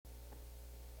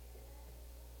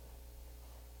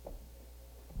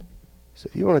So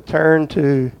if you want to turn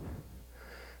to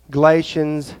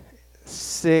Galatians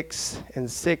 6 and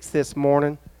 6 this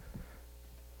morning,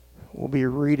 we'll be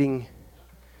reading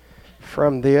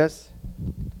from this.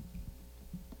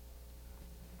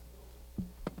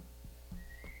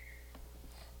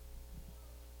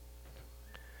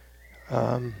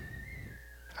 I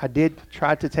did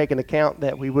try to take an account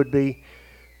that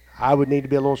I would need to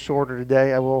be a little shorter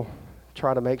today. I will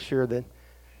try to make sure that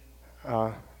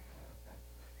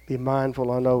be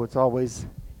mindful. I know it's always,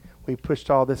 we pushed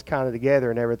all this kind of together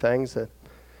and everything. So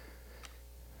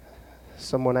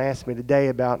someone asked me today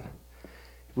about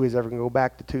if we was ever going to go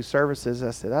back to 2 services.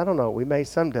 I said, I don't know. We may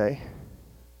someday.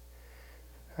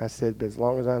 I said, but as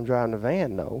long as I'm driving the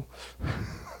van, no.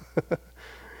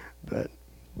 But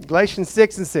Galatians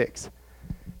 6 and 6.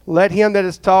 Let him that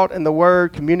is taught in the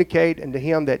word communicate unto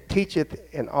him that teacheth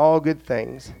in all good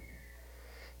things.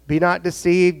 Be not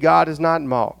deceived, God is not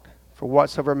mocked. For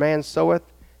whatsoever man soweth,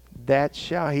 that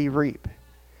shall he reap.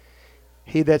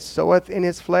 He that soweth in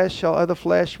his flesh shall of the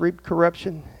flesh reap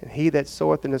corruption, and he that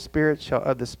soweth in the Spirit shall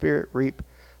of the Spirit reap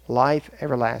life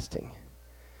everlasting.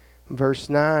 Verse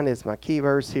 9 is my key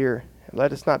verse here.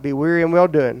 Let us not be weary in well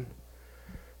doing,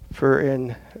 for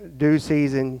in due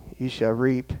season you shall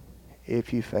reap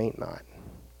if you faint not.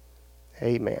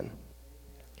 Amen.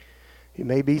 You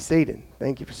may be seated.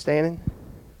 Thank you for standing.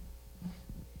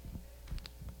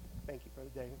 Thank you, Brother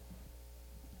David.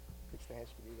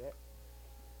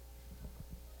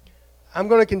 I'm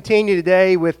going to continue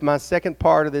today with my second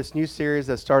part of this new series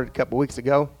that started a couple weeks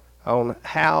ago on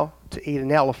how to eat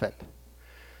an elephant.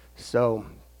 So,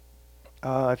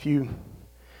 if you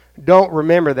don't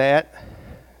remember that,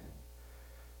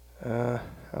 I'll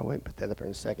wait and put that up here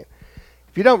in a second.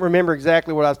 If you don't remember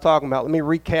exactly what I was talking about, let me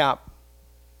recap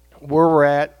where we're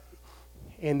at,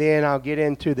 and then I'll get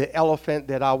into the elephant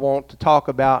that I want to talk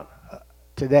about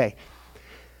today.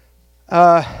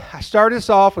 I started this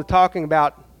off with talking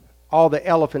about all the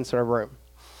elephants in our room.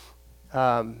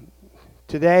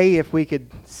 Today, if we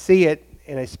could see it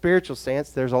in a spiritual sense,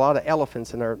 there's a lot of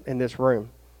elephants in this room.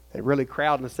 They're really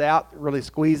crowding us out, really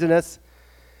squeezing us.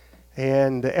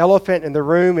 And the elephant in the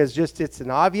room is it's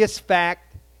an obvious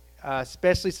fact,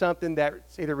 especially something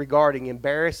that's either regarding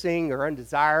embarrassing or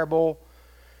undesirable,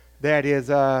 that is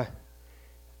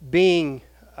being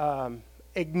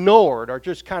ignored or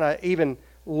just kind of even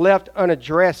left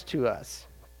unaddressed to us.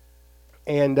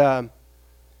 And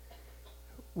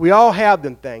we all have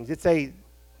them things.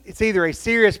 It's either a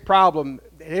serious problem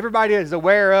that everybody is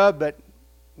aware of, but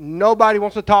nobody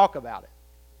wants to talk about it.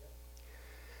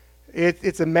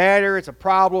 It's a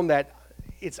problem that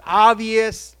it's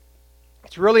obvious,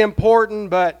 it's really important,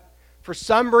 but for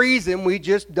some reason we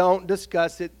just don't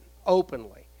discuss it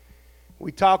openly.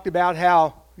 We talked about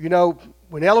how,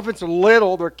 when elephants are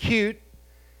little, they're cute.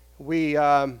 We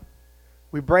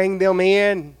bring them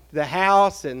in the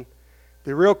house and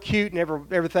they're real cute and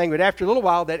everything, but after a little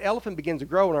while that elephant begins to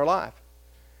grow in our life.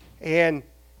 And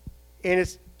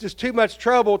it's just too much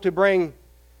trouble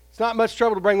it's not much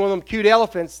trouble to bring one of them cute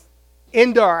elephants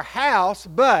into our house,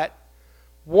 but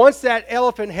once that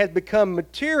elephant has become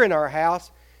mature in our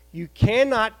house, you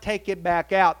cannot take it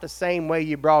back out the same way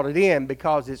you brought it in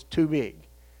because it's too big.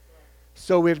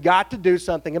 So we've got to do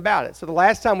something about it. So the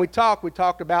last time we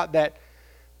talked about that,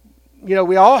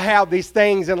 we all have these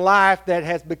things in life that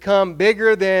has become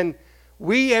bigger than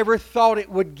we ever thought it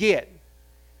would get.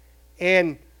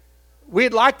 And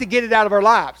we'd like to get it out of our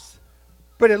lives,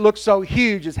 but it looks so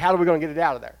huge, how are we going to get it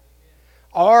out of there?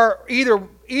 Or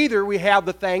either we have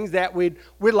the things that we'd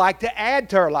like to add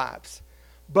to our lives.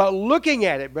 But looking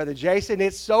at it, Brother Jason,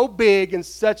 it's so big and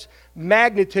such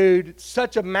magnitude,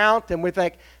 such a mountain, we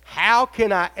think, how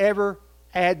can I ever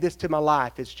add this to my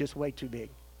life? It's just way too big.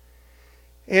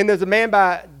 And there's a man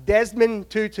by Desmond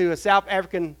Tutu, a South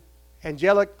African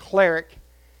angelic cleric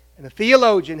and a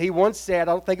theologian. He once said,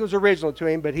 I don't think it was original to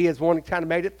him, but he is one who kind of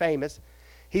made it famous.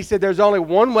 He said there's only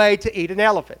one way to eat an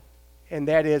elephant, and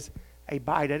that is a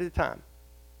bite at a time.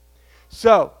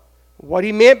 So, what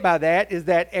he meant by that is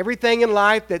that everything in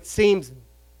life that seems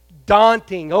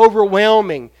daunting,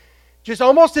 overwhelming, just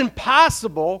almost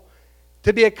impossible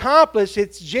to be accomplished,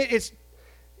 it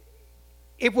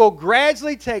will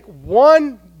gradually take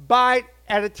one bite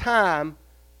at a time,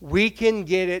 we can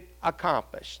get it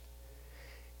accomplished.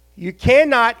 You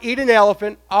cannot eat an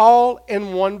elephant all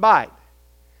in one bite,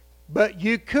 but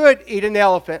you could eat an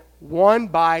elephant one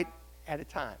bite at a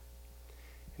time.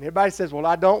 And everybody says, well,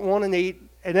 I don't want to eat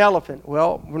an elephant.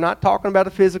 Well, we're not talking about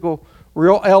a physical,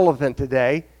 real elephant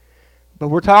today, but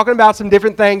we're talking about some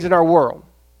different things in our world.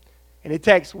 And it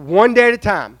takes one day at a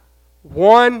time,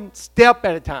 one step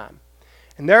at a time.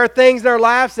 And there are things in our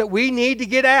lives that we need to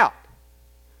get out.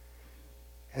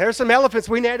 And there's some elephants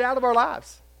we need out of our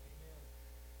lives.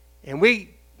 And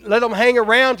we let them hang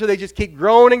around till they just keep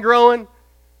growing and growing.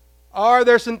 Or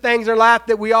there's some things in our life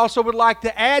that we also would like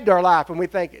to add to our life, and we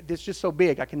think, it's just so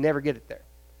big, I can never get it there.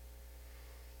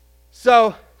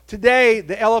 So today,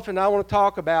 the elephant I want to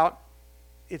talk about,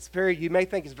 you may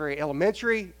think it's very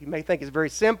elementary, you may think it's very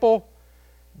simple,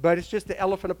 but it's just the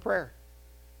elephant of prayer.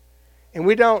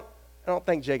 And I don't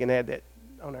think Jay can add that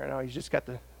on there. No, he's just got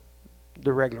the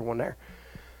regular one there.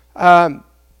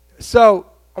 So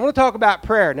I want to talk about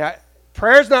prayer. Now,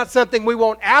 prayer is not something we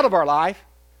want out of our life,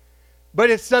 but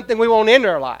it's something we want into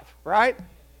our life, right?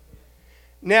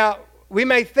 Now, we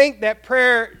may think that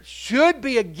prayer should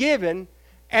be a given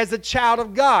as a child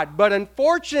of God, but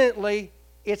unfortunately,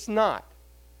 it's not.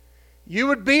 You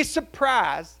would be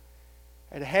surprised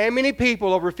at how many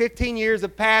people over 15 years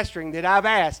of pastoring that I've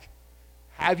asked,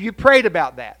 have you prayed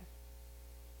about that?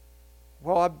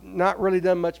 Well, I've not really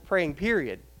done much praying,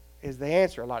 period, is the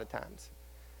answer a lot of times.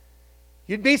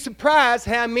 You'd be surprised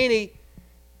how many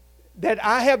that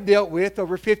I have dealt with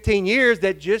over 15 years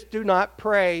that just do not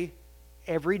pray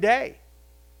every day.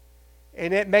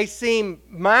 And it may seem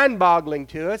mind-boggling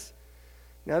to us.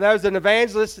 Now, there was an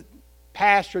evangelist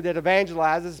pastor that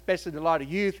evangelizes, especially to a lot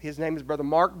of youth. His name is Brother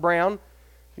Mark Brown. If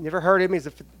you've never heard of him, he's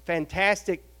a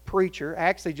fantastic preacher. I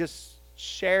actually just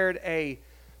shared a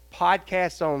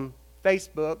podcast on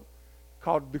Facebook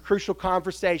called The Crucial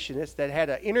Conversationist that had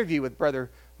an interview with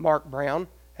Brother Mark Brown,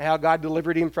 and how God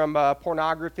delivered him from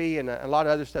pornography and a lot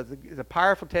of other stuff. It's a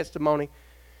powerful testimony.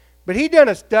 But he done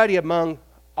a study among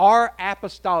our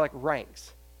apostolic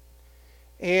ranks.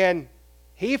 And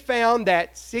he found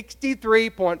that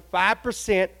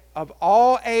 63.5% of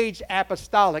all age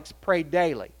apostolics pray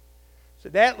daily. So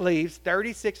that leaves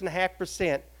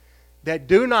 36.5% that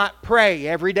do not pray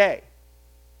every day.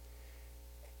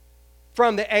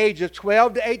 From the age of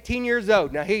 12 to 18 years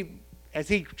old. Now, as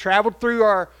he traveled through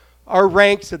our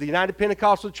ranks of the United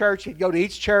Pentecostal Church, he'd go to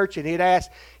each church and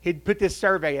he'd put this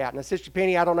survey out. Now, Sister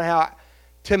Penny, I don't know how,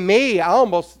 to me, I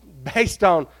almost, based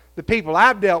on the people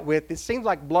I've dealt with, it seems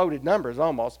like bloated numbers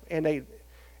almost, and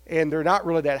they're not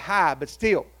really that high, but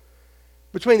still.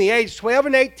 Between the age 12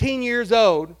 and 18 years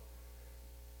old,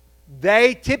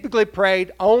 they typically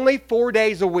prayed only 4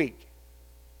 days a week.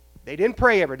 They didn't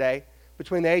pray every day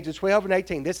between the ages of 12 and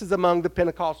 18. This is among the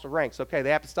Pentecostal ranks, okay,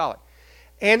 the apostolic.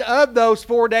 And of those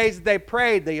 4 days that they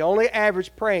prayed, they only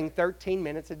averaged praying 13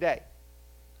 minutes a day.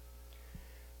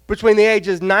 Between the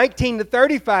ages 19 to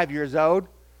 35 years old,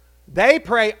 they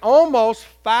pray almost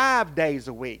 5 days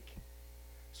a week.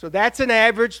 So that's at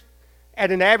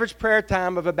an average prayer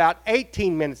time of about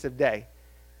 18 minutes a day.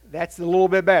 That's a little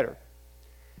bit better.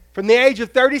 From the age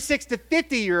of 36 to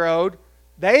 50-year-old,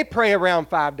 they pray around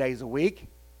 5 days a week,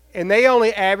 and they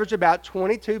only average about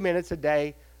 22 minutes a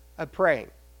day of praying.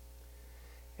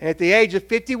 And at the age of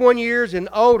 51 years and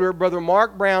older, Brother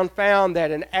Mark Brown found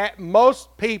that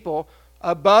most people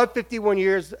above 51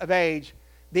 years of age,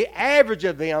 the average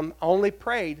of them only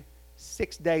prayed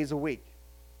 6 days a week.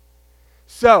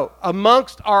 So,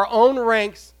 amongst our own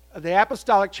ranks of the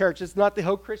apostolic church, it's not the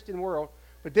whole Christian world,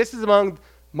 but this is among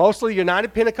mostly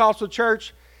United Pentecostal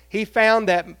Church, he found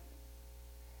that,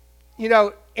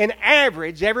 in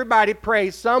average, everybody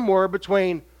prays somewhere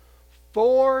between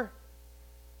 4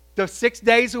 to 6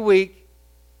 days a week,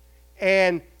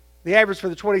 and the average for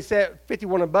the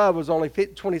 51 above was only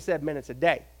 27 minutes a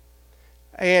day.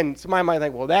 And somebody might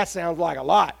think, well, that sounds like a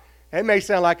lot. It may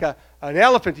sound like an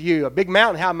elephant to you, a big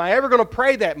mountain. How am I ever going to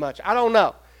pray that much? I don't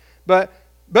know. But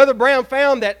Brother Brown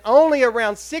found that only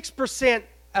around 6%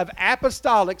 of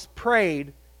apostolics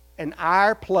prayed an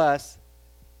hour plus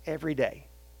every day.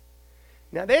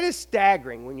 Now, that is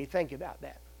staggering when you think about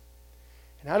that.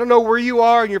 And I don't know where you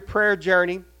are in your prayer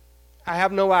journey. I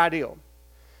have no idea.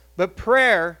 But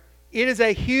prayer, it is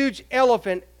a huge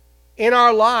elephant in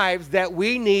our lives that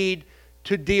we need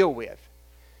to deal with.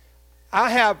 I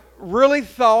have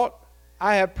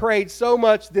prayed so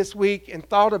much this week and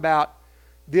thought about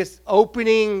this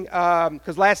opening,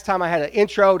 because last time I had an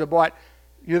intro to what,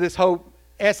 this whole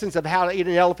essence of how to eat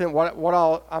an elephant, what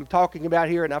all I'm talking about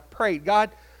here, and I've prayed, God,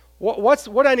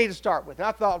 what I need to start with? And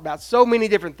I thought about so many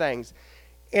different things,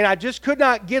 and I just could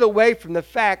not get away from the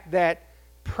fact that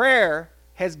prayer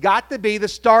has got to be the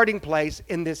starting place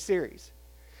in this series.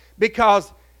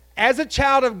 Because as a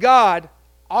child of God,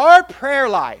 our prayer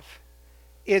life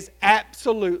is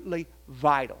absolutely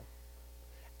vital.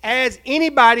 As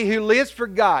anybody who lives for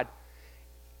God,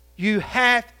 you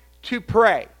have to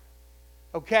pray.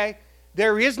 Okay?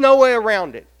 There is no way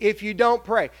around it if you don't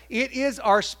pray. It is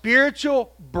our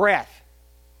spiritual breath.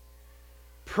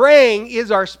 Praying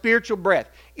is our spiritual breath.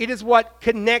 It is what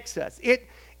connects us. It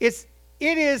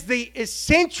is the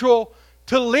essential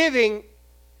to living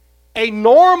a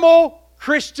normal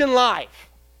Christian life.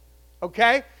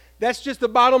 Okay? That's just the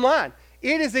bottom line.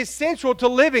 It is essential to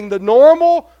living the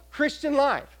normal Christian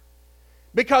life.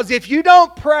 Because if you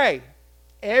don't pray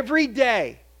every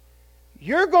day,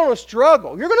 you're going to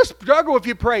struggle. You're going to struggle if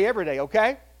you pray every day,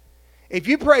 okay? If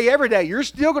you pray every day, you're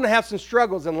still going to have some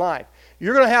struggles in life.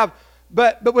 You're going to have,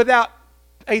 but without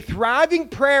a thriving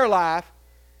prayer life,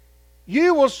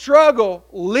 you will struggle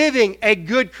living a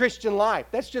good Christian life.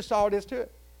 That's just all it is to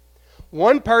it.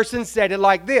 One person said it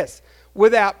like this: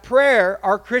 without prayer,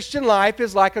 our Christian life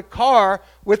is like a car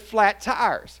with flat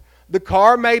tires. The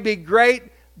car may be great,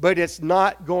 but it's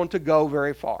not going to go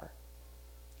very far.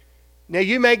 Now,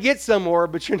 you may get somewhere,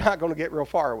 but you're not going to get real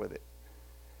far with it.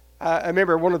 I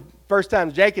remember one of the first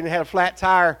times Jacob had a flat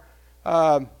tire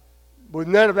with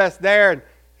none of us there, and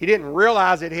he didn't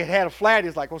realize it. He had a flat.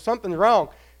 He's like, well, something's wrong.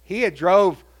 He had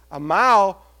drove a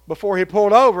mile before he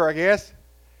pulled over, I guess.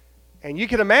 And you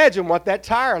can imagine what that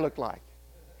tire looked like.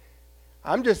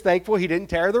 I'm just thankful he didn't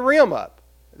tear the rim up,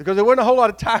 because there wasn't a whole lot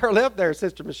of tire left there,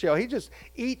 Sister Michelle. He just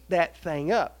eat that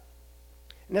thing up.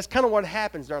 And that's kind of what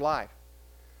happens in our life.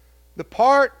 The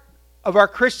part of our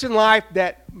Christian life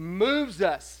that moves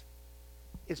us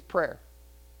is prayer.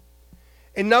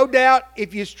 And no doubt,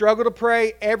 if you struggle to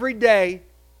pray every day,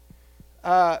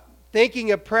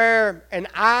 thinking of prayer an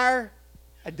hour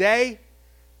a day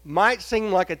might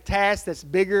seem like a task that's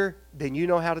bigger than you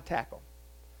know how to tackle.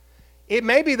 It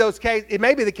may be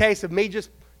the case of me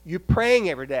just you praying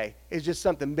every day is just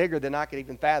something bigger than I could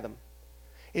even fathom.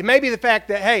 It may be the fact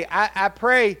that, hey, I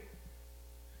pray,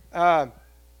 but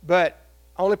I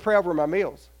only pray over my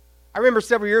meals. I remember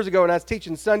several years ago when I was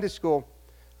teaching Sunday school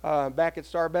back at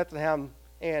Star Bethlehem,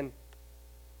 and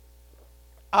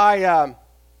I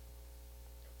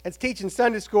was teaching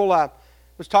Sunday school. I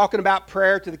was talking about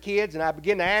prayer to the kids, and I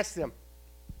began to ask them,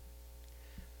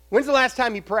 when's the last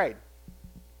time you prayed?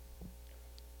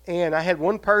 And I had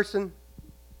one person,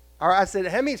 or I said,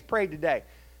 how many's prayed today?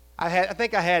 I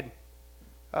think I had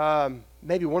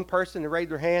maybe one person that raised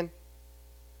their hand.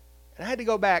 And I had to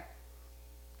go back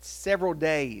several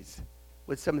days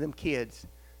with some of them kids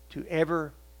to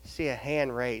ever see a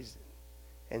hand raised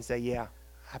and say, yeah,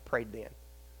 I prayed then.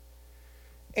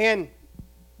 And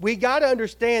we got to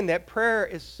understand that prayer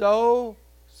is so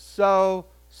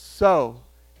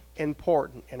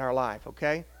important in our life,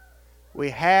 okay? We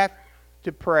have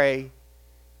to pray,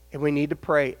 and we need to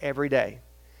pray every day.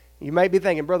 You may be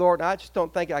thinking, Brother Orton, I just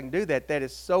don't think I can do that. That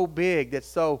is so big. That's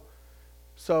so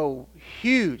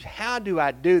huge. How do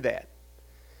I do that?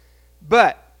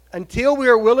 But until we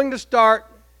are willing to start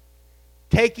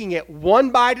taking it one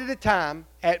bite at a time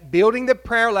at building the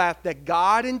prayer life that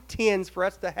God intends for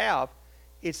us to have,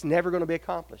 it's never going to be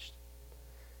accomplished.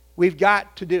 We've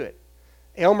got to do it.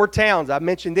 Elmer Towns, I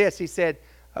mentioned this. He said,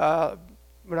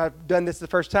 when I've done this the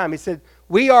first time, he said,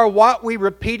 we are what we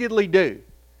repeatedly do.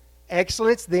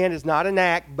 Excellence, then, is not an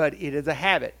act, but it is a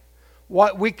habit.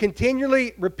 What we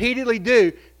continually, repeatedly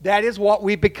do, that is what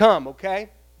we become, okay?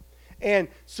 And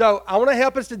so I want to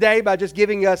help us today by just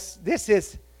giving us,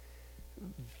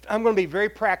 I'm going to be very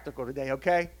practical today,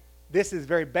 okay? This is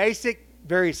very basic,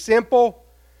 very simple,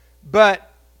 but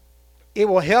it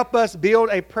will help us build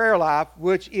a prayer life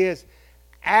which is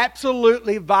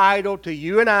absolutely vital to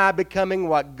you and I becoming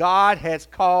what God has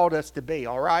called us to be,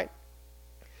 all right?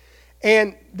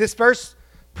 And this first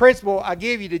principle I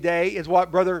give you today is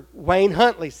what Brother Wayne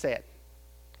Huntley said.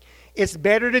 It's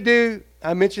better to do,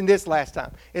 I mentioned this last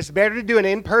time, it's better to do an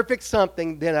imperfect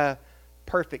something than a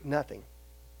perfect nothing.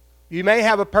 You may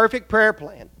have a perfect prayer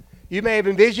plan. You may have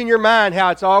envisioned in your mind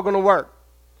how it's all going to work.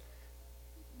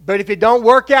 But if it don't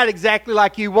work out exactly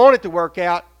like you want it to work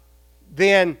out,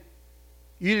 then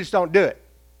you just don't do it.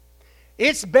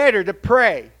 It's better to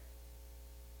pray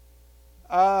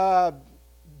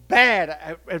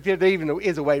bad, if there even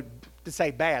is a way to say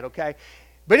bad, okay?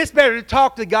 But it's better to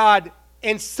talk to God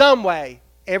in some way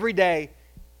every day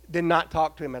than not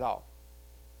talk to Him at all,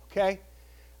 okay?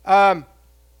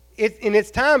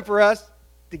 It's time for us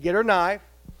to get our knife,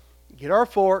 get our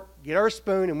fork, get our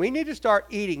spoon, and we need to start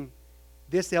eating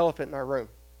this elephant in our room.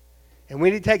 And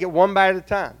we need to take it one bite at a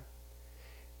time.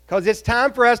 Because it's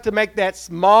time for us to make that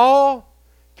small,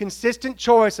 consistent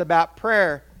choice about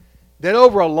prayer that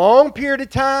over a long period of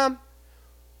time,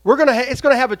 it's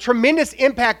going to have a tremendous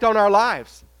impact on our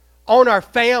lives, on our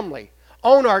family,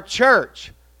 on our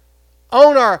church,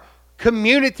 on our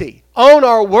community, on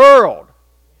our world.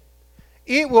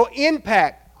 It will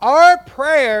impact. Our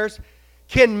prayers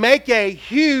can make a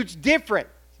huge difference,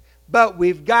 but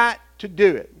we've got to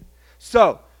do it.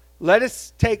 So let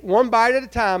us take one bite at a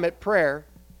time at prayer,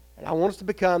 and I want us to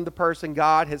become the person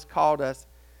God has called us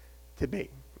to be.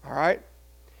 All right?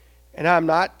 And I'm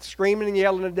not screaming and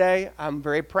yelling today. I'm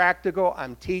very practical.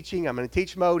 I'm teaching. I'm in a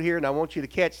teach mode here, and I want you to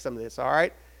catch some of this. All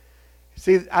right?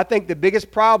 See, I think the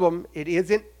biggest problem, it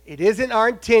isn't our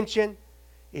intention.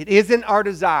 It isn't our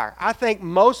desire. I think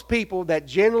most people that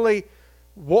generally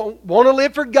want to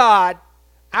live for God,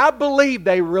 I believe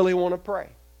they really want to pray.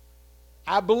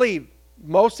 I believe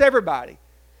most everybody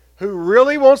who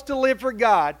really wants to live for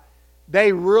God,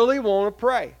 they really want to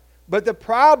pray. But the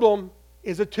problem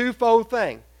is a twofold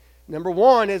thing. Number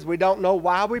one is we don't know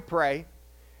why we pray.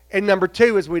 And number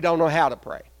two is we don't know how to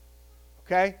pray.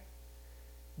 Okay?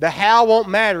 The how won't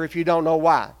matter if you don't know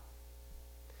why.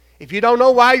 If you don't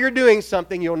know why you're doing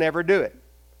something, you'll never do it.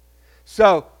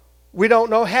 So we don't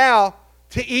know how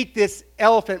to eat this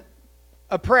elephant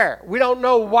of prayer. We don't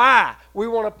know why we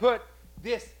want to put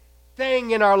this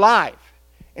thing in our life.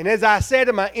 And as I said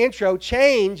in my intro,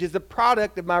 change is the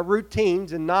product of my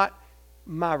routines and not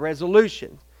my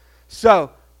resolutions.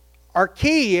 So our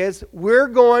key is we're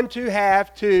going to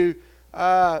have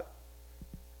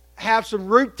some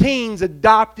routines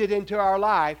adopted into our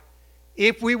life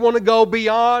if we want to go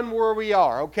beyond where we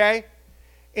are, okay?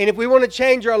 And if we want to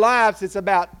change our lives, it's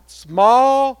about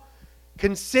small,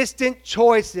 consistent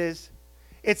choices.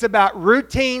 It's about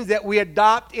routines that we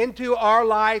adopt into our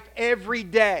life every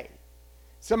day.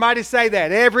 Somebody say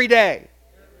that, every day.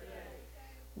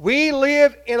 We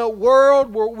live in a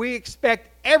world where we expect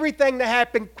everything to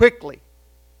happen quickly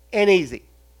and easy.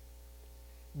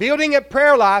 Building a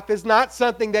prayer life is not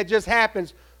something that just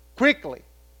happens quickly.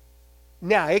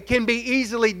 Now, it can be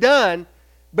easily done,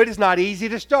 but it's not easy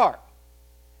to start,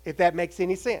 if that makes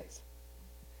any sense.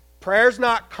 Prayer's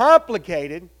not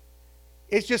complicated.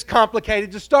 It's just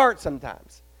complicated to start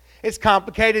sometimes. It's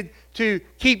complicated to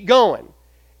keep going.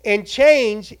 And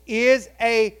change is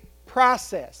a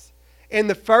process. And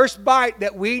the first bite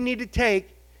that we need to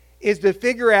take is to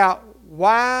figure out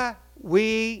why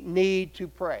we need to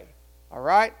pray. All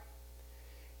right?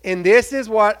 And this is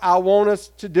what I want us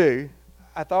to do.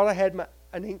 I thought I had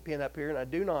an ink pen up here, and I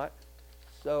do not.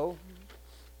 So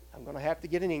I'm going to have to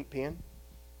get an ink pen.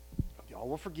 Y'all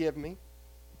will forgive me.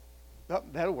 Oh,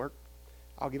 that'll work.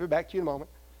 I'll give it back to you in a moment.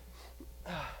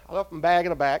 I left my bag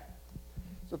in the back.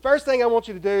 So the first thing I want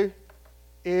you to do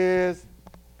is,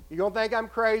 you're going to think I'm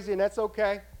crazy, and that's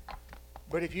okay.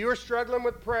 But if you are struggling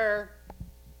with prayer,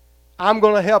 I'm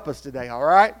going to help us today, all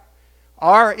right?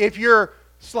 Or if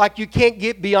it's like you can't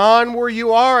get beyond where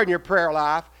you are in your prayer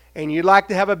life, and you'd like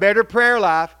to have a better prayer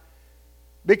life,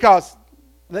 because,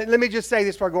 let me just say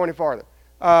this before I go any farther.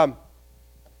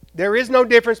 There is no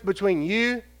difference between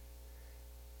you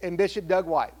and Bishop Doug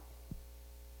White.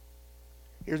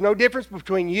 There's no difference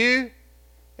between you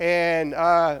and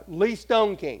Lee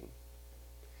Stone King.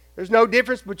 There's no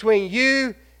difference between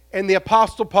you and the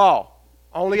Apostle Paul.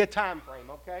 Only a time frame,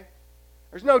 okay?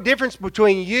 There's no difference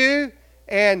between you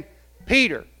and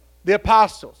Peter, the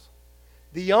apostles.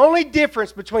 The only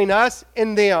difference between us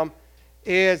and them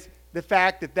is the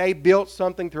fact that they built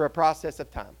something through a process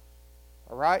of time.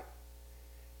 All right?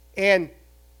 And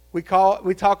we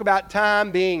talk about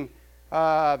time being,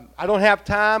 I don't have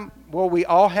time. Well, we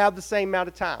all have the same amount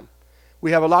of time.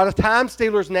 We have a lot of time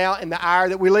stealers now in the hour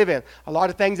that we live in. A lot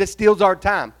of things that steals our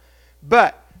time.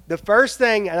 But the first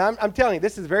thing, and I'm telling you,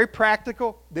 this is very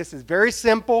practical. This is very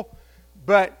simple.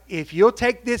 But if you'll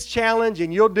take this challenge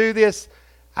and you'll do this,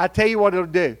 I tell you what it'll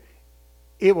do.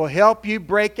 It will help you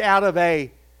break out of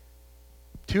a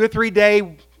 2 or 3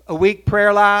 day a week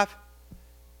prayer life.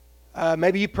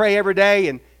 Maybe you pray every day,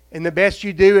 and the best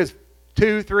you do is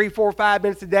 2, 3, 4, 5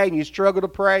 minutes a day, and you struggle to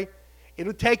pray.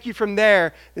 It'll take you from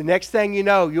there. The next thing you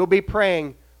know, you'll be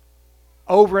praying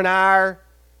over an hour.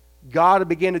 God will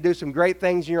begin to do some great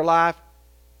things in your life.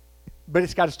 But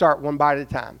it's got to start one bite at a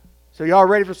time. So y'all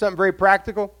ready for something very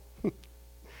practical?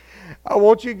 I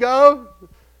want you to go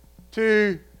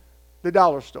to the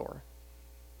dollar store.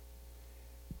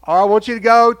 Or I want you to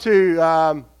go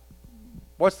to,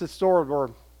 what's the store where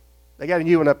they got a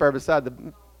new one up there beside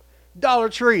the Dollar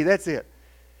Tree. That's it.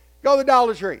 Go to the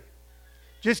Dollar Tree.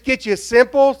 Just get you a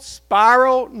simple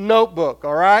spiral notebook,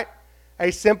 all right?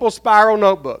 A simple spiral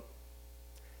notebook.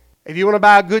 If you want to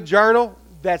buy a good journal,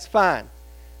 that's fine.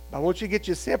 But I want you to get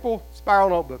you a simple spiral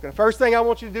notebook. And the first thing I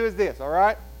want you to do is this, all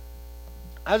right?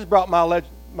 I just brought my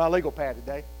legal pad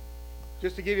today,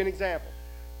 just to give you an example,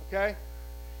 okay?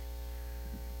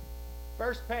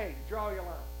 First page, draw your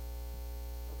line,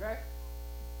 okay?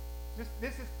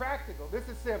 This is practical. This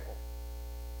is simple.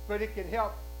 But it can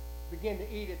help begin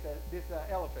to eat at this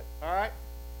elephant, all right?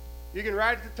 You can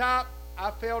write at the top.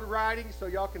 I failed writing, so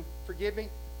y'all can forgive me.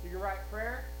 You can write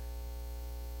prayer.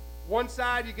 One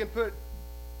side you can put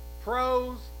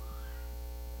pros.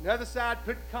 Another side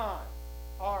put cons.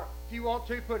 Or if you want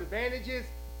to, put advantages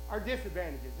or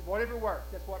disadvantages. Whatever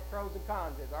works. That's what pros and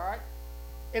cons is, all right?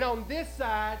 And on this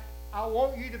side, I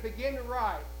want you to begin to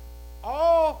write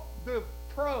all the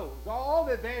pros, all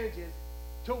the advantages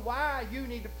to why you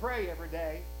need to pray every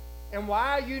day and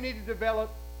why you need to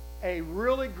develop a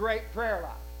really great prayer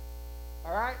life.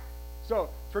 All right? So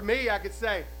for me, I could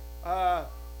say,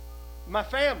 my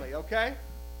family, okay?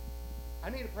 I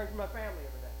need to pray for my family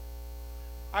every day.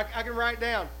 I can write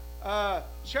down,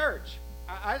 church.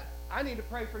 I need to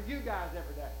pray for you guys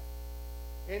every day.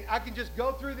 And I can just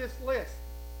go through this list.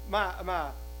 My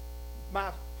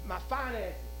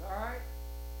finances, all right?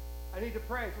 I need to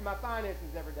pray for my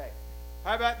finances every day.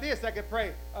 How about this? I could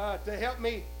pray to help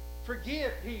me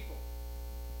forgive people.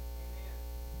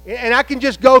 Amen. And I can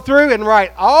just go through and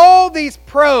write all these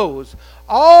pros,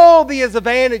 all these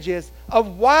advantages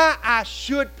of why I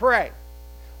should pray.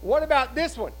 What about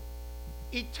this one?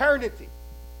 Eternity.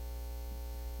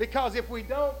 Because if we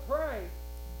don't pray,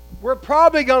 we're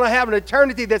probably going to have an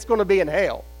eternity that's going to be in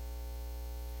hell.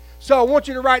 So I want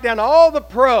you to write down all the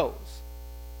pros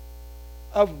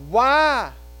of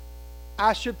why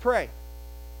I should pray.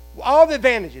 All the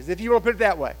advantages, if you want to put it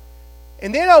that way.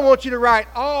 And then I want you to write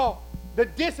all the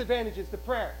disadvantages to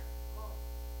prayer.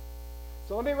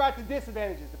 So let me write the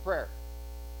disadvantages to prayer.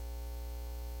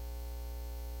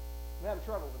 I'm having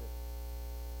trouble with it.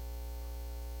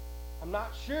 I'm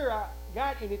not sure I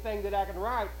got anything that I can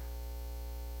write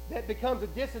that becomes a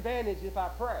disadvantage if I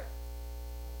pray.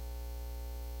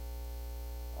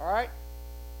 All right?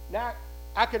 Now,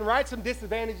 I can write some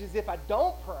disadvantages if I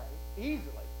don't pray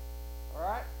easily. All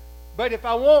right? But if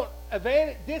I want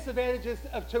disadvantages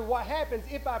to what happens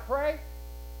if I pray,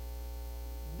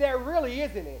 there really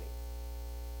isn't any.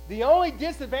 The only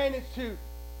disadvantage to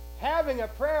having a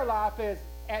prayer life is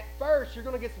at first you're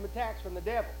going to get some attacks from the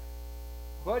devil.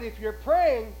 But if you're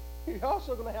praying, you're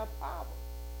also going to have problems.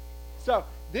 So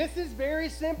this is very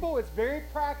simple. It's very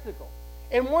practical.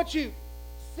 And once you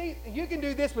see, you can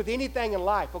do this with anything in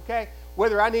life, okay?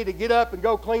 Whether I need to get up and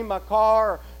go clean my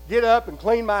car or get up and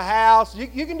clean my house. You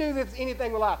can do this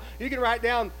anything with life. You can write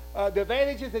down the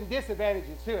advantages and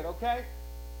disadvantages to it, okay?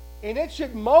 And it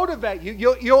should motivate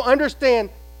you. You'll understand.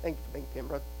 Thank you, Tim,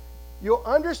 brother. You'll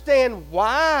understand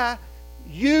why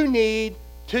you need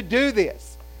to do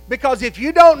this. Because if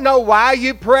you don't know why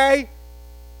you pray,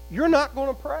 you're not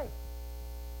going to pray.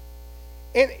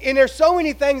 And there's so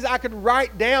many things I could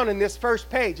write down in this first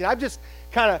page. And I've just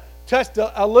kind of touched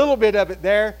a little bit of it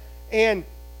there. And,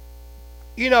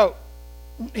 you know,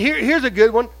 here's a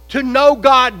good one. To know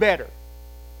God better.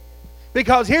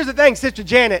 Because here's the thing, Sister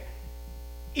Janet.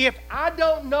 If I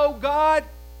don't know God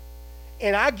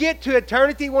and I get to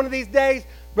eternity one of these days,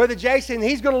 Brother Jason,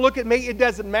 he's going to look at me. It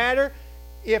doesn't matter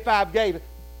if I gave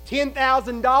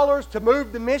 $10,000 to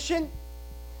move the mission.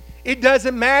 It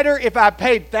doesn't matter if I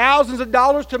paid thousands of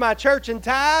dollars to my church in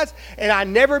tithes and I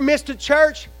never missed a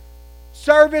church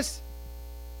service,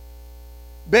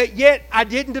 but yet I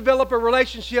didn't develop a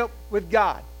relationship with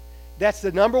God. That's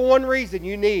the number one reason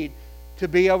you need to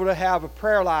be able to have a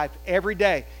prayer life every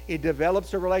day. It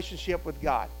develops a relationship with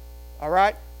God. All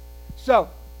right? So,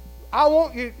 I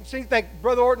want you to think,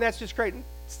 Brother Orton, that's just great.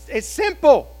 It's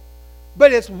simple,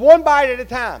 but it's one bite at a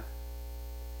time.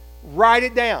 Write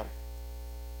it down.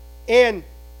 And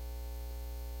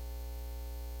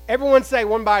everyone say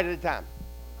one bite at a time.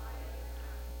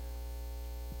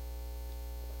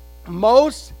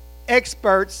 Most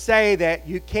experts say that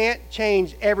you can't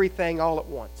change everything all at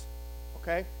once.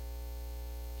 Okay?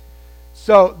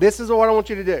 So this is what I want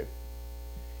you to do.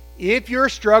 If you're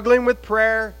struggling with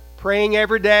prayer, praying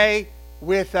every day,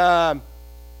 with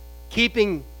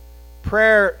keeping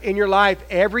prayer in your life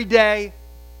every day,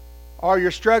 or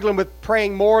you're struggling with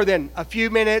praying more than a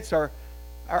few minutes, or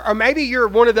maybe you're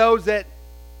one of those that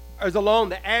is along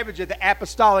the average of the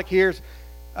apostolic here,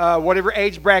 whatever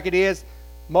age bracket is.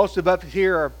 Most of us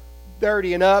here are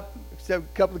 30 and up, except a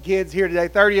couple of kids here today,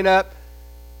 30 and up.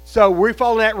 So we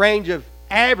fall in that range of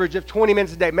average of 20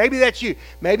 minutes a day. Maybe that's you.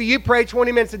 Maybe you pray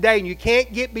 20 minutes a day and you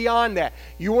can't get beyond that.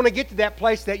 You want to get to that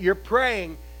place that you're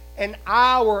praying an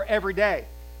hour every day.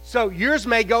 So yours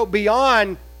may go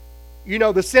beyond, you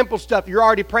know, the simple stuff. You're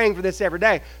already praying for this every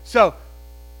day. So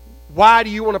why do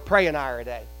you want to pray an hour a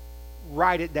day?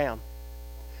 Write it down.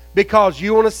 Because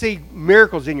you want to see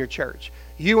miracles in your church.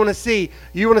 You want to see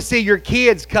your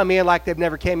kids come in like they've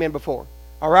never came in before.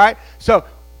 All right? So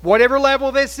Whatever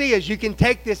level this is, you can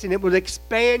take this and it will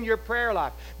expand your prayer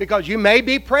life. Because you may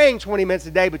be praying 20 minutes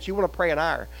a day, but you want to pray an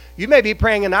hour. You may be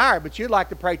praying an hour, but you'd like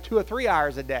to pray 2 or 3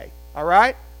 hours a day. All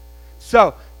right?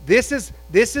 So this is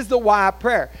the why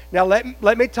prayer. Now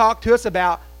let me talk to us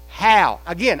about how.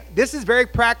 Again, this is very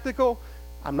practical.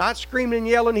 I'm not screaming and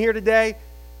yelling here today,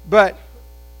 but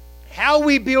how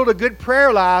we build a good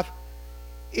prayer life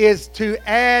is to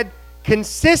add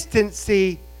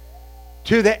consistency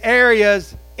to the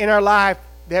areas in our life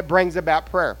that brings about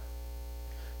prayer.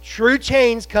 True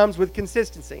change comes with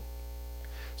consistency.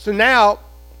 So now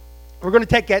we're going to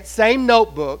take that same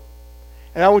notebook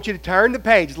and I want you to turn the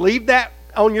page. Leave that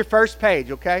on your first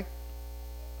page, okay?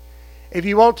 If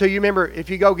you want to, you remember, if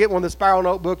you go get one of the spiral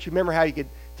notebooks, you remember how you could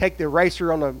take the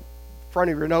eraser on the front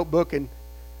of your notebook and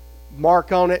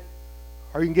mark on it?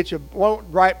 Or you can get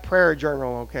write prayer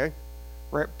journal, okay?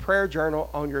 Write prayer journal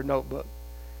on your notebook.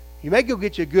 You may go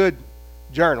get you a good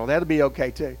journal. That'll be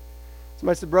okay too.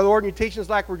 Somebody said, Brother Orton, you're teaching us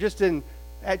like we're just in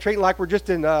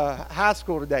high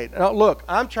school today. Now, look,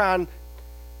 I'm trying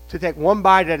to take one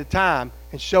bite at a time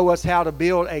and show us how to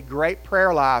build a great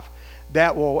prayer life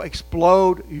that will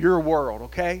explode your world,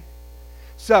 okay?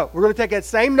 So we're going to take that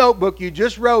same notebook you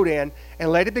just wrote in and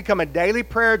let it become a daily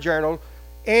prayer journal,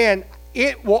 and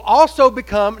it will also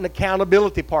become an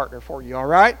accountability partner for you, all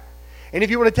right? And if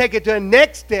you want to take it to the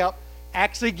next step,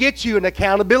 actually get you an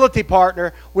accountability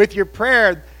partner with your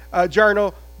prayer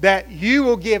journal that you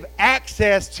will give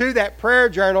access to that prayer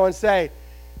journal and say,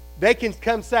 they can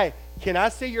come say, can I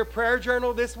see your prayer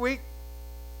journal this week?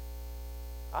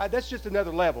 That's just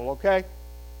another level, okay?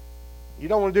 You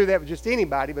don't want to do that with just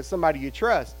anybody, but somebody you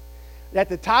trust. At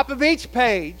the top of each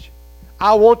page,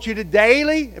 I want you to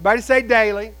daily, everybody say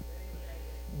daily,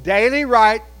 daily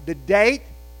write the date,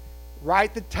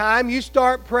 write the time you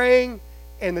start praying,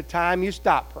 and the time you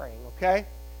stop praying, okay?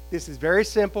 This is very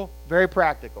simple, very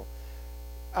practical.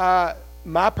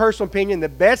 My personal opinion, the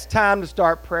best time to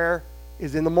start prayer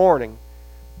is in the morning.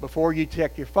 Before you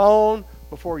check your phone,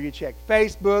 before you check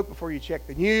Facebook, before you check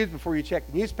the news, before you check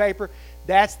the newspaper.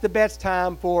 That's the best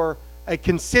time for a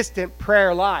consistent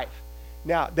prayer life.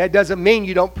 Now, that doesn't mean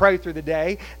you don't pray through the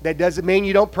day. That doesn't mean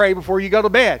you don't pray before you go to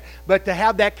bed. But to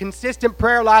have that consistent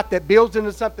prayer life that builds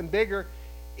into something bigger,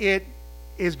 it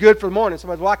is good for the morning.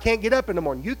 Somebody says, well, I can't get up in the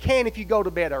morning. You can if you go to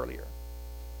bed earlier.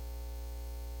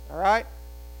 All right?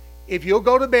 If you'll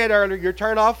go to bed earlier, you'll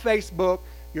turn off Facebook,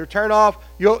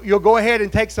 you'll go ahead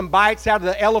and take some bites out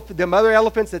of them other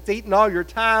elephants that's eating all your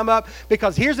time up.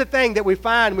 Because here's the thing that we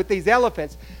find with these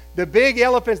elephants. The big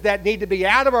elephants that need to be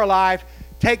out of our life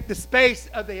take the space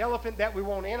of the elephant that we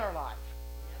want in our life.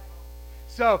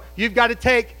 So you've got to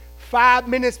take 5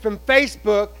 minutes from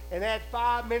Facebook and add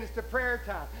 5 minutes to prayer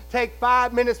time. Take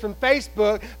 5 minutes from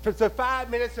Facebook for 5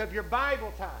 minutes of your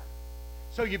Bible time.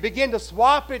 So you begin to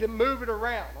swap it and move it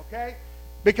around, okay?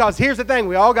 Because here's the thing,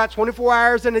 we all got 24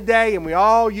 hours in a day and we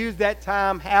all use that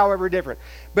time however different.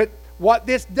 But what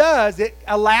this does, it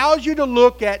allows you to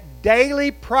look at daily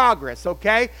progress,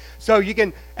 okay? So you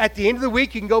can, at the end of the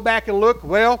week, you can go back and look,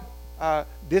 well,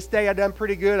 this day I done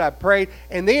pretty good, I prayed.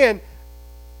 And then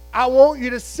I want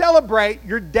you to celebrate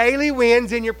your daily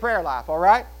wins in your prayer life, all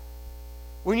right?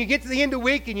 When you get to the end of the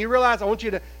week and you realize, I want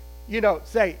you to,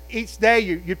 say each day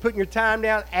you're putting your time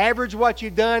down, average what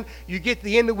you've done. You get to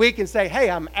the end of the week and say, hey,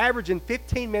 I'm averaging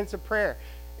 15 minutes of prayer.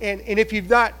 And if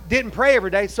you've didn't pray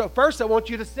every day, so first I want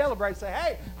you to celebrate. Say,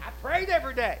 hey, I prayed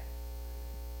every day.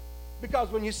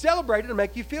 Because when you celebrate, it'll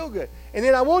make you feel good. And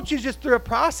then I want you to just through a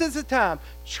process of time,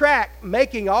 track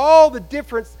making all the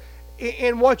difference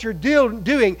in what you're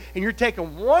doing, and you're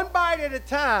taking one bite at a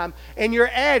time, and you're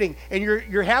adding, and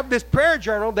you have this prayer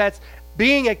journal that's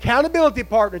being an accountability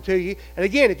partner to you. And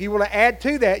again, if you want to add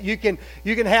to that, you can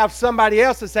have somebody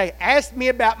else to say, ask me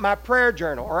about my prayer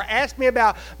journal, or ask me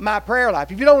about my prayer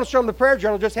life. If you don't want to show them the prayer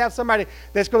journal, just have somebody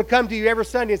that's going to come to you every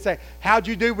Sunday and say, how'd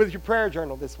you do with your prayer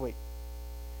journal this week?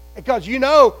 Because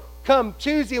come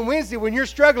Tuesday and Wednesday when you're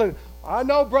struggling, I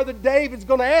know Brother David's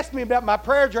going to ask me about my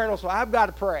prayer journal, so I've got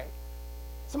to pray.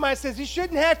 Somebody says, I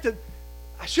shouldn't have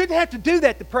to do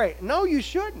that to pray. No, you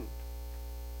shouldn't.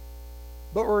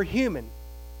 But we're human.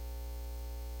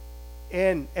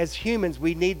 And as humans,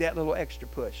 we need that little extra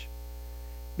push.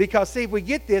 Because, see, if we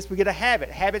get this, we get a habit.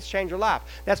 Habits change our life.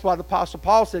 That's why the Apostle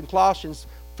Paul said in Colossians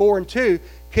 4:2,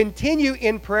 continue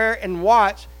in prayer and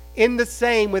watch in the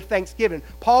same with thanksgiving.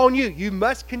 Paul knew you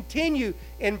must continue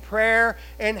in prayer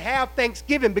and have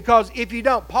thanksgiving, because if you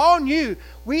don't, Paul knew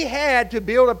we had to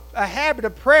build a habit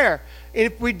of prayer. And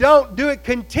if we don't do it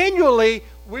continually,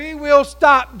 we will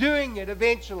stop doing it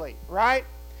eventually, right?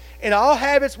 And all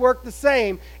habits work the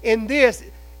same. In this,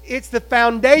 it's the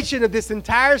foundation of this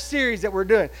entire series that we're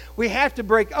doing. We have to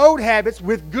break old habits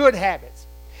with good habits.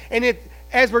 And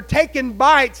as we're taking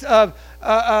bites of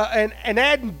and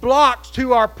adding blocks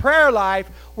to our prayer life,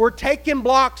 we're taking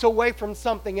blocks away from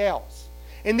something else.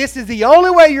 And this is the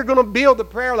only way you're going to build the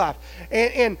prayer life.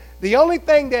 And the only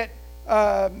thing that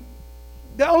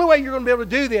the only way you're going to be able to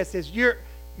do this is you're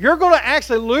going to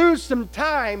actually lose some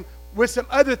time with some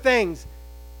other things.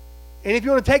 And if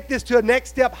you want to take this to a next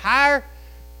step higher,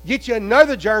 get you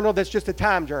another journal that's just a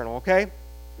time journal, okay?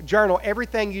 Journal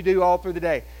everything you do all through the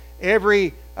day.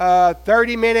 Every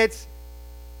 30 minutes,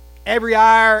 every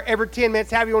hour, every 10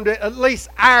 minutes, however you want to do it, at least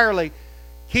hourly.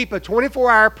 Keep a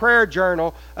 24-hour prayer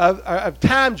journal, of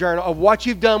time journal of what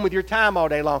you've done with your time all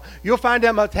day long. You'll find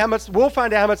out we'll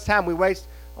find out how much time we waste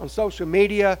on social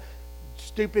media,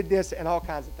 stupidness, and all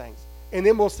kinds of things. And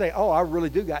then we'll say, oh, I really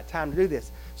do got time to do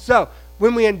this. So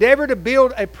when we endeavor to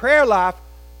build a prayer life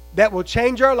that will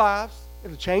change our lives,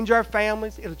 it'll change our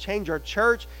families, it'll change our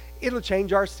church, it'll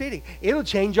change our city, it'll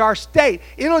change our state,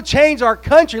 it'll change our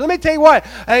country. Let me tell you what,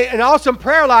 an awesome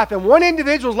prayer life in one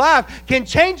individual's life can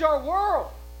change our world.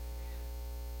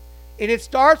 And it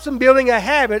starts from building a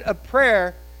habit of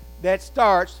prayer that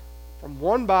starts from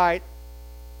one bite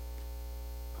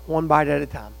at a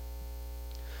time.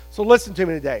 So listen to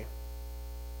me today.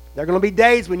 There are going to be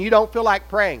days when you don't feel like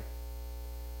praying,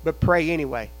 but pray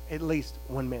anyway, at least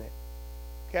 1 minute.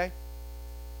 Okay?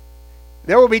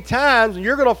 There will be times when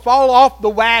you're going to fall off the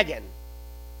wagon.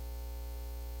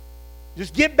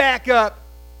 Just get back up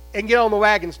and get on the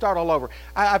wagon and start all over.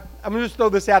 I'm going to just throw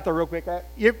this out there real quick. How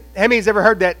many's ever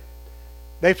heard that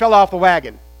they fell off the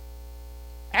wagon?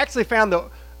 I actually found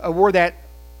where that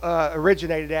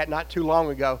originated at not too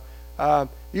long ago.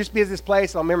 Used to be at this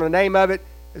place, I don't remember the name of it.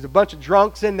 There's a bunch of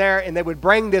drunks in there, and they would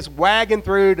bring this wagon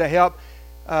through to help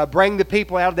bring the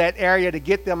people out of that area to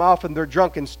get them off in their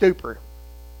drunken stupor.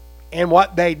 And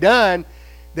what they done,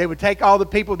 they would take all the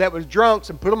people that was drunks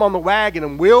and put them on the wagon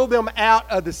and wheel them out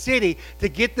of the city to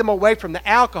get them away from the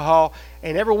alcohol.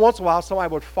 And every once in a while, somebody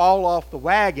would fall off the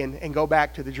wagon and go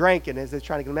back to the drinking as they're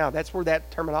trying to get them out. That's where that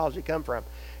terminology come from.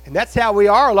 And that's how we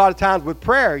are a lot of times with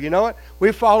prayer. You know what?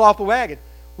 We fall off the wagon.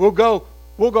 We'll go,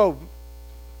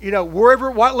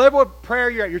 wherever, what level of prayer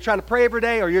you're at. You're trying to pray every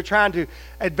day, or you're trying to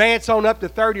advance on up to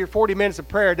 30 or 40 minutes of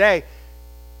prayer a day.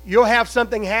 You'll have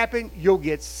something happen. You'll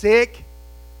get sick.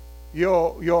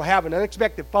 You'll have an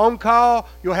unexpected phone call.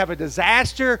 You'll have a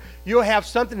disaster. You'll have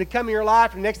something to come in your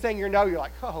life, and next thing you know, you're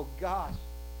like, oh, gosh,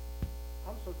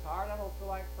 I'm so tired I don't feel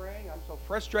like praying. I'm so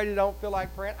frustrated I don't feel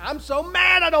like praying. I'm so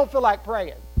mad I don't feel like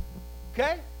praying.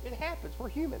 Okay? It happens. We're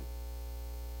human.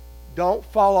 Don't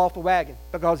fall off the wagon.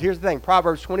 Because here's the thing.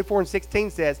 Proverbs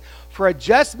 24:16 says, for a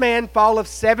just man falleth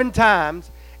 7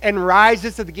 times and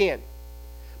riseth again,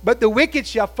 but the wicked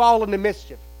shall fall into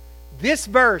mischief. This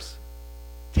verse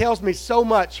tells me so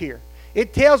much here.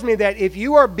 It tells me that if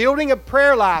you are building a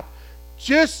prayer life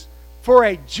just for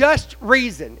a just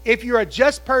reason, if you're a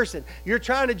just person, you're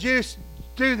trying to just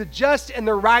do the just and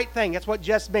the right thing. That's what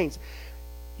just means.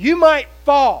 You might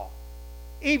fall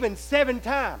even 7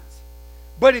 times.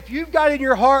 But if you've got in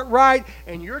your heart right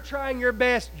and you're trying your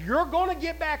best, you're going to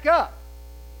get back up.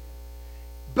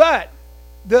 But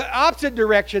the opposite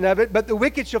direction of it, but the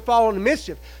wicked shall fall into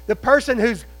mischief. The person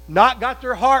who's not got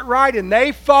their heart right and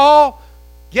they fall,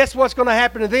 guess what's going to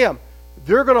happen to them?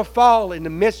 They're going to fall into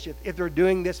mischief if they're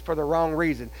doing this for the wrong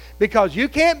reason. Because you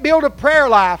can't build a prayer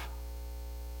life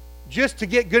just to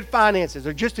get good finances,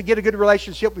 or just to get a good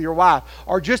relationship with your wife,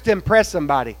 or just to impress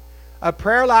somebody. A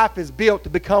prayer life is built to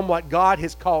become what God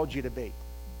has called you to be.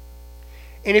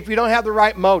 And if you don't have the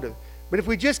right motive, but if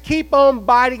we just keep on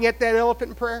biting at that elephant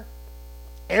in prayer,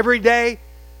 every day,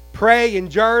 pray and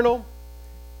journal,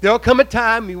 there'll come a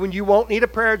time when you won't need a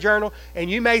prayer journal, and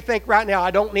you may think right now,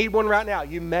 I don't need one right now.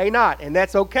 You may not, and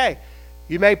that's okay.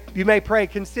 You may pray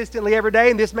consistently every day,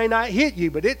 and this may not hit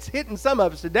you, but it's hitting some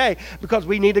of us today because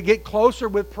we need to get closer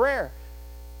with prayer.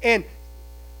 And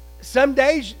some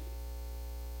days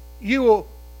you will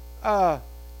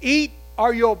eat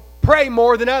or you'll pray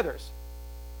more than others.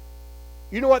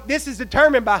 You know what? This is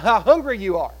determined by how hungry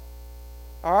you are.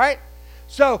 All right?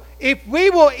 So if we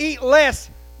will eat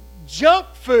less junk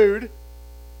food,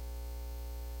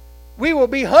 we will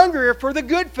be hungrier for the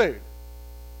good food.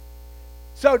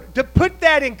 So to put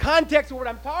that in context of what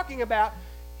I'm talking about,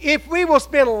 if we will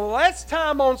spend less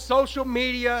time on social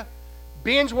media,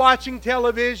 binge watching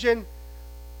television,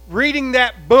 reading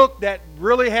that book that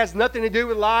really has nothing to do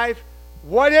with life,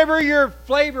 whatever your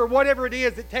flavor, whatever it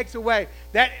is that takes away,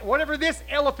 that whatever this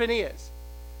elephant is,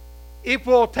 if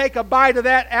we'll take a bite of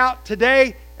that out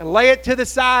today and lay it to the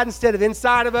side instead of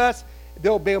inside of us,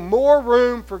 there'll be more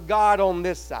room for God on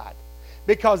this side.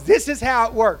 Because this is how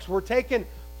it works. We're taking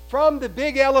from the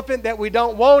big elephant that we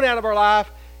don't want out of our life,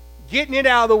 getting it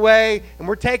out of the way, and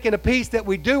we're taking a piece that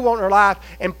we do want in our life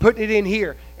and putting it in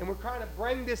here. And we're trying to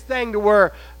bring this thing to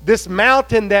where this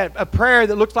mountain, that a prayer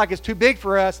that looks like it's too big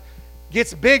for us,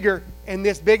 gets bigger, and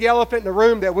this big elephant in the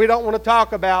room that we don't want to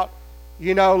talk about,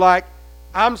 like,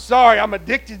 I'm sorry, I'm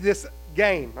addicted to this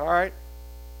game, all right?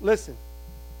 Listen,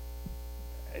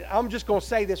 I'm just going to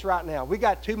say this right now. We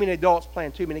got too many adults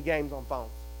playing too many games on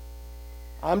phones.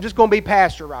 I'm just going to be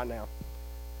pastor right now.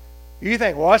 You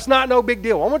think, well, it's not no big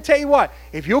deal. I'm going to tell you what.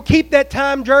 If you'll keep that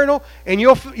time journal and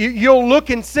you'll look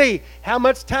and see how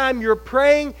much time you're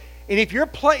praying, and if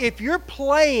you're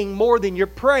playing more than you're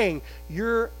praying,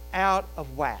 you're out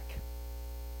of whack.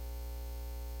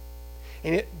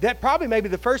 And that probably may be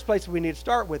the first place we need to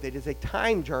start with it is a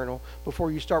time journal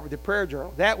before you start with the prayer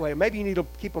journal. That way, maybe you need to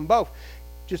keep them both.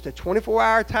 Just a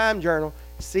 24-hour time journal.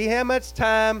 See how much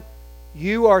time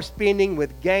you are spending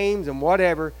with games and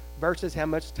whatever versus how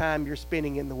much time you're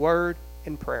spending in the Word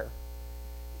and prayer.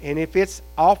 And if it's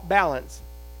off balance,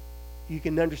 you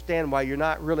can understand why you're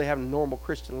not really having a normal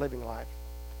Christian living life.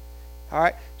 All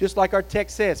right? Just like our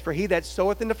text says, for he that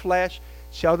soweth in the flesh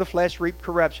shall the flesh reap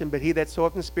corruption, but he that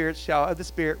soweth in the Spirit shall of the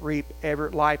Spirit reap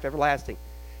life everlasting.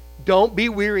 Don't be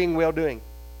weary in well-doing.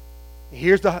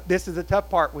 This is the tough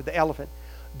part with the elephant.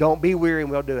 Don't be weary in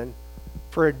well-doing.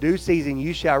 For a due season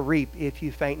you shall reap if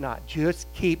you faint not.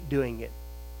 Just keep doing it.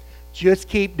 Just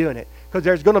keep doing it. Because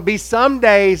there's going to be some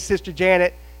days, Sister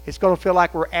Janet, it's going to feel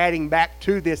like we're adding back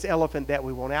to this elephant that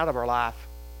we want out of our life.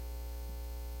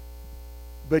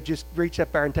 But just reach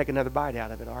up there and take another bite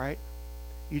out of it, all right?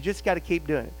 You just got to keep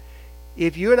doing it.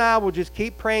 If you and I will just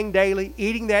keep praying daily,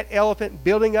 eating that elephant,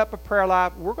 building up a prayer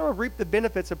life, we're going to reap the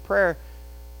benefits of prayer,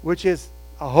 which is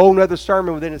a whole nother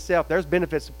sermon within itself. There's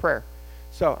benefits of prayer.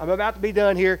 So I'm about to be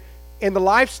done here. In the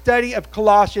life study of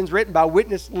Colossians written by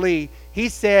Witness Lee, he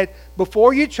said,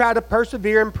 before you try to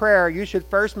persevere in prayer, you should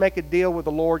first make a deal with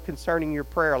the Lord concerning your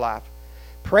prayer life.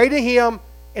 Pray to Him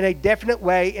in a definite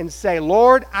way and say,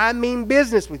 Lord, I mean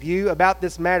business with you about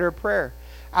this matter of prayer.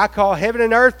 I call heaven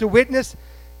and earth to witness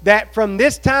that from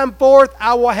this time forth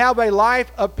I will have a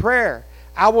life of prayer.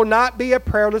 I will not be a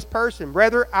prayerless person.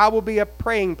 Rather, I will be a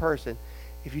praying person.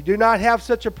 If you do not have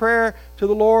such a prayer to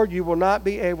the Lord, you will not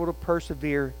be able to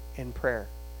persevere in prayer.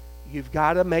 You've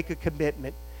got to make a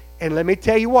commitment. And let me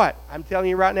tell you what, I'm telling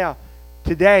you right now,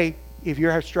 today, if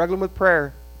you're struggling with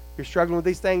prayer, you're struggling with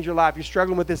these things in your life, you're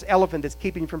struggling with this elephant that's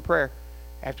keeping you from prayer,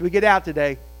 after we get out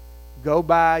today, go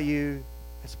buy you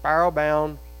a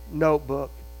spiral-bound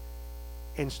notebook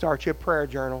and start your prayer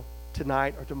journal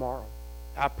tonight or tomorrow.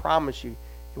 I promise you,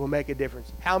 it will make a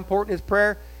difference. How important is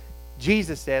prayer?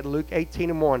 Jesus said, Luke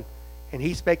 18:1, and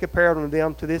He spake a parable unto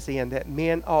them to this end, that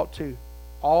men ought to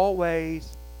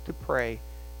always to pray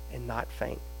and not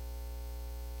faint.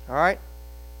 All right?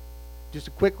 Just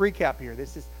a quick recap here.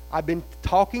 I've been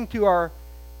talking to our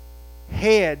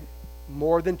head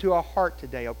more than to our heart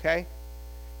today, okay?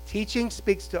 Teaching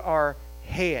speaks to our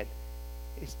head.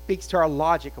 It speaks to our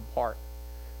logical part.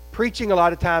 Preaching a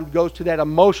lot of times goes to that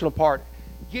emotional part.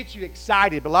 Gets you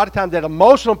excited, but a lot of times that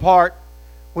emotional part,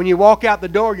 when you walk out the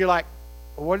door, you're like,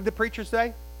 well, what did the preacher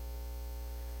say?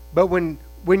 But when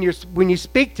you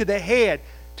speak to the head,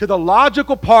 to the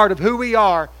logical part of who we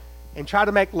are, and try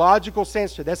to make logical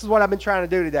sense to it. This is what I've been trying to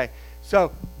do today.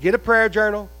 So get a prayer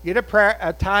journal, get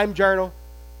a time journal,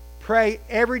 pray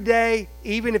every day,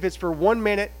 even if it's for 1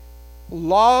 minute.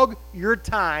 Log your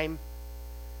time.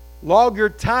 Log your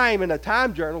time in a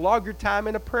time journal. Log your time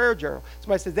in a prayer journal.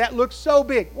 Somebody says, that looks so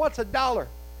big. What's $1?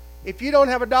 If you don't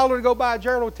have $1 to go buy a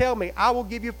journal, tell me. I will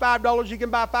give you $5. You can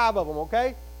buy 5 of them,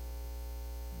 okay?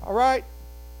 All right?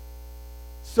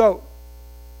 So,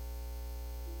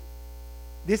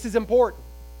 this is important.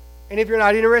 And if you're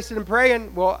not interested in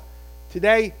praying, well,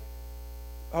 today,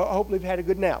 hopefully you've had a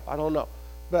good nap. I don't know.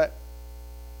 But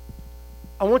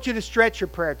I want you to stretch your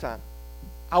prayer time.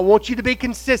 I want you to be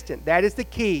consistent. That is the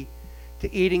key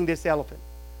to eating this elephant.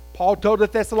 Paul told the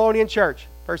Thessalonian church,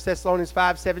 1 Thessalonians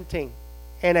 5:17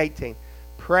 and 18,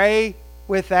 pray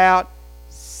without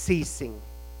ceasing.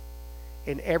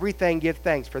 In everything give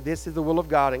thanks, for this is the will of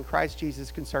God in Christ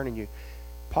Jesus concerning you.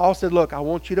 Paul said, look, I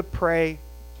want you to pray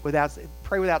without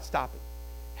stopping.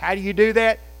 How do you do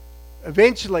that?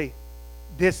 Eventually,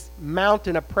 this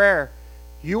mountain of prayer,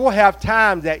 you will have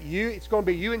times that it's going to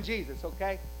be you and Jesus,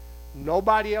 okay?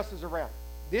 Nobody else is around.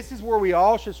 This is where we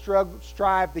all should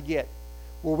strive to get.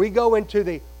 Where we go into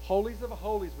the holies of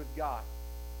holies with God.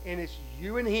 And it's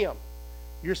you and Him.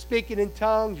 You're speaking in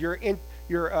tongues. You're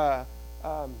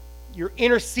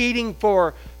interceding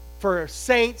for for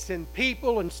saints and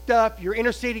people and stuff. You're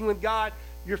interceding with God.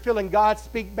 You're feeling God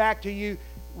speak back to you.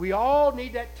 We all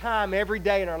need that time every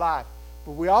day in our life.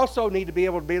 But we also need to be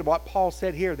able to be what Paul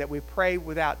said here, that we pray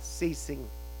without ceasing.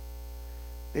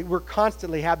 That we're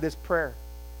constantly have this prayer.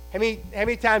 How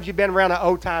many times you've been around an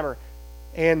old-timer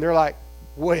and they're like,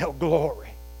 well, glory.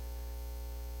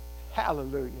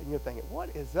 Hallelujah. And you're thinking,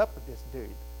 what is up with this dude?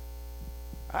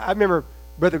 I remember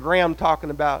Brother Graham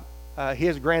talking about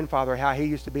his grandfather, how he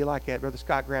used to be like that. Brother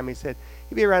Scott Graham, he said,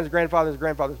 he'd be around his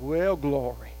grandfather's, well,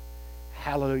 glory.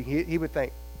 Hallelujah. He would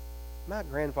think, my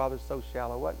grandfather's so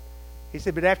shallow. What? He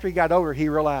said, but after he got older, he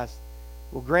realized,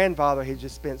 well, grandfather had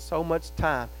just spent so much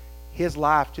time. His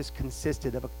life just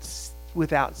consisted of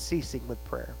without ceasing with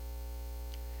prayer.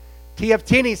 T.F.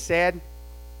 Tenney said,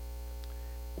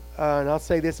 and I'll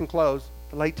say this and close.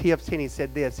 The late T.F. Tenney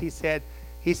said this. He said,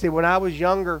 when I was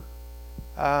younger,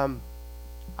 I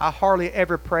hardly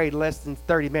ever prayed less than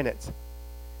 30 minutes.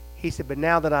 He said, but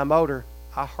now that I'm older,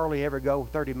 I hardly ever go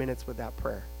 30 minutes without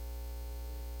prayer.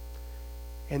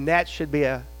 And that should be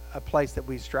a place that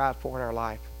we strive for in our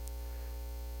life.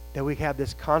 That we have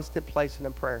this constant place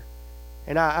in prayer.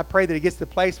 And I pray that it gets to the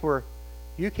place where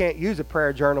you can't use a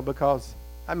prayer journal because,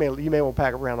 I mean, you may want to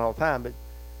pack it around all the time, but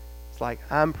it's like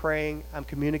I'm praying, I'm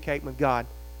communicating with God.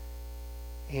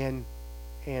 And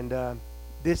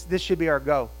this should be our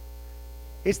goal.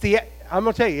 I'm going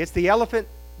to tell you, it's the elephant,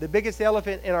 the biggest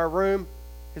elephant in our room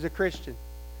is a Christian.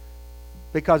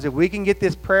 Because if we can get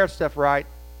this prayer stuff right,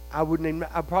 I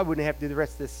probably wouldn't have to do the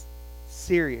rest of this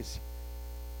series.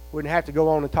 Wouldn't have to go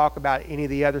on and talk about any of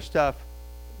the other stuff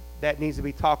that needs to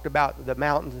be talked about, the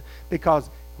mountains. Because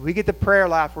if we get the prayer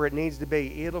life where it needs to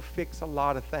be, it'll fix a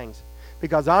lot of things.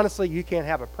 Because honestly, you can't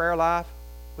have a prayer life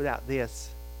without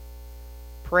this.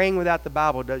 Praying without the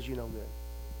Bible does you no good.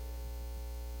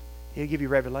 It'll give you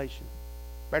revelation.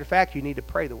 Matter of fact, you need to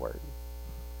pray the Word.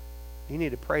 You need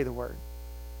to pray the Word.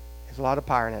 There's a lot of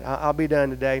power in it. I'll be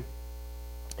done today.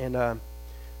 And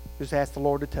just ask the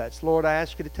Lord to touch. Lord, I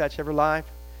ask you to touch every life.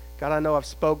 God, I know I've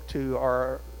spoke to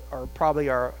our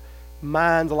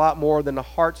minds a lot more than the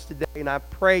hearts today. And I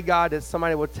pray, God, that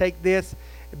somebody will take this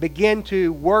and begin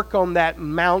to work on that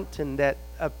mountain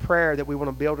of prayer that we want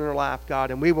to build in our life,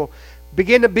 God. And we will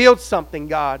begin to build something,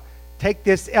 God. Take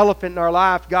this elephant in our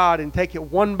life, God, and take it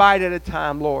one bite at a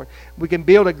time, Lord. We can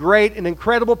build a great and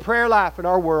incredible prayer life in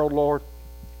our world, Lord.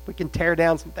 We can tear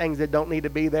down some things that don't need to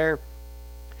be there.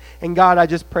 And God, I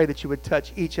just pray that you would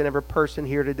touch each and every person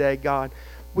here today, God.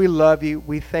 We love you.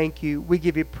 We thank you. We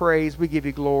give you praise. We give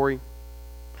you glory.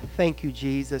 Thank you,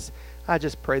 Jesus. I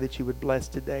just pray that you would bless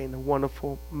today in the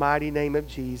wonderful, mighty name of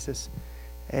Jesus.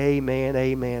 Amen,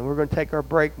 amen. We're going to take our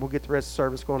break. We'll get the rest of the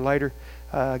service going later.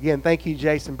 Again, thank you,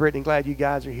 Jason, Brittany. Glad you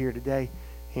guys are here today.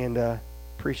 And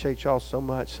appreciate y'all so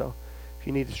much. So if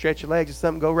you need to stretch your legs or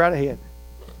something, go right ahead.